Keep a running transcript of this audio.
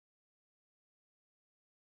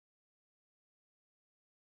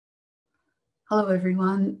Hello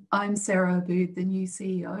everyone, I'm Sarah Abood, the new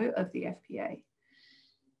CEO of the FPA.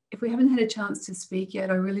 If we haven't had a chance to speak yet,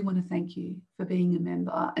 I really want to thank you for being a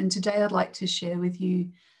member. And today I'd like to share with you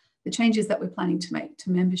the changes that we're planning to make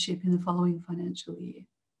to membership in the following financial year.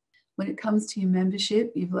 When it comes to your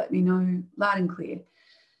membership, you've let me know loud and clear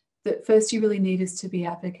that first you really need us to be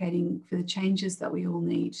advocating for the changes that we all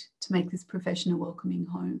need to make this profession a welcoming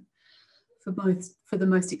home for the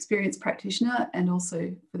most experienced practitioner and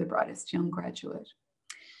also for the brightest young graduate.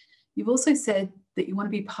 You've also said that you want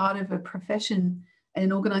to be part of a profession and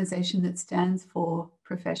an organisation that stands for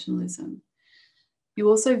professionalism. You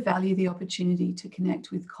also value the opportunity to connect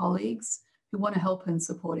with colleagues who want to help and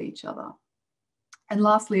support each other. And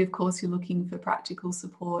lastly, of course, you're looking for practical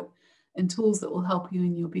support and tools that will help you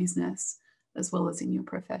in your business as well as in your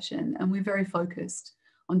profession. And we're very focused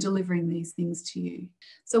on delivering these things to you.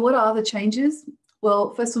 So what are the changes?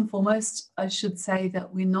 Well, first and foremost, I should say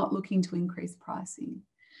that we're not looking to increase pricing.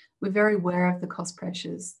 We're very aware of the cost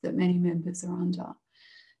pressures that many members are under.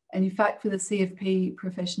 And in fact, for the CFP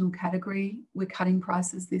professional category, we're cutting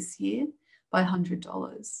prices this year by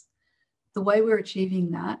 $100. The way we're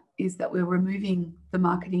achieving that is that we're removing the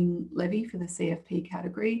marketing levy for the CFP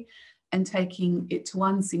category and taking it to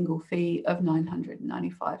one single fee of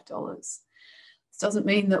 $995. This doesn't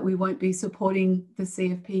mean that we won't be supporting the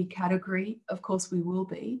CFP category. Of course we will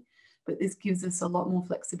be, but this gives us a lot more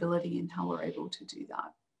flexibility in how we're able to do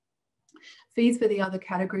that. Fees for the other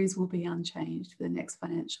categories will be unchanged for the next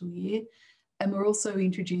financial year, and we're also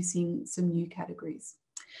introducing some new categories.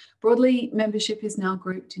 Broadly, membership is now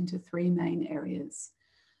grouped into three main areas.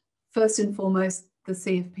 First and foremost, the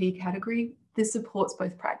CFP category. This supports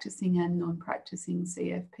both practicing and non-practicing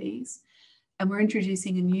CFPs. And we're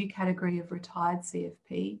introducing a new category of retired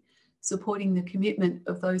CFP, supporting the commitment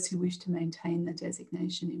of those who wish to maintain the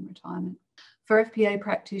designation in retirement. For FPA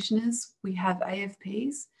practitioners, we have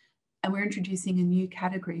AFPs, and we're introducing a new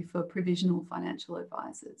category for provisional financial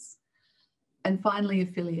advisors. And finally,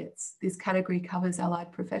 affiliates. This category covers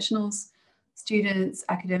allied professionals, students,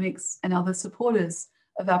 academics, and other supporters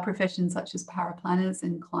of our profession, such as paraplanners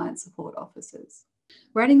and client support officers.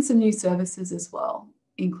 We're adding some new services as well,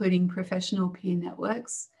 including professional peer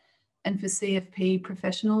networks, and for CFP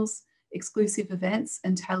professionals, exclusive events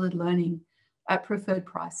and tailored learning at preferred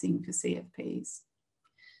pricing for CFPs.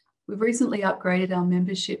 We've recently upgraded our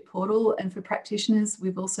membership portal, and for practitioners,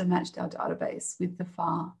 we've also matched our database with the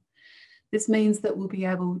FPA. This means that we'll be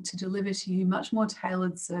able to deliver to you much more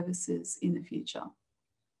tailored services in the future.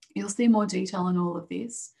 You'll see more detail on all of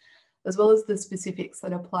this, as well as the specifics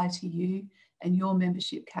that apply to you and your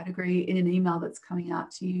membership category in an email that's coming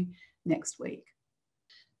out to you next week.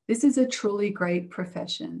 This is a truly great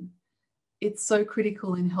profession. It's so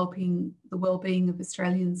critical in helping the well-being of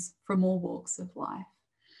Australians from all walks of life.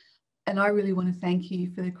 And I really want to thank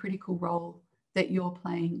you for the critical role that you're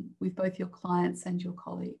playing with both your clients and your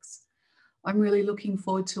colleagues. I'm really looking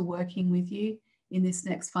forward to working with you in this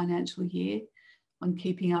next financial year on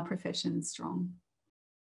keeping our profession strong.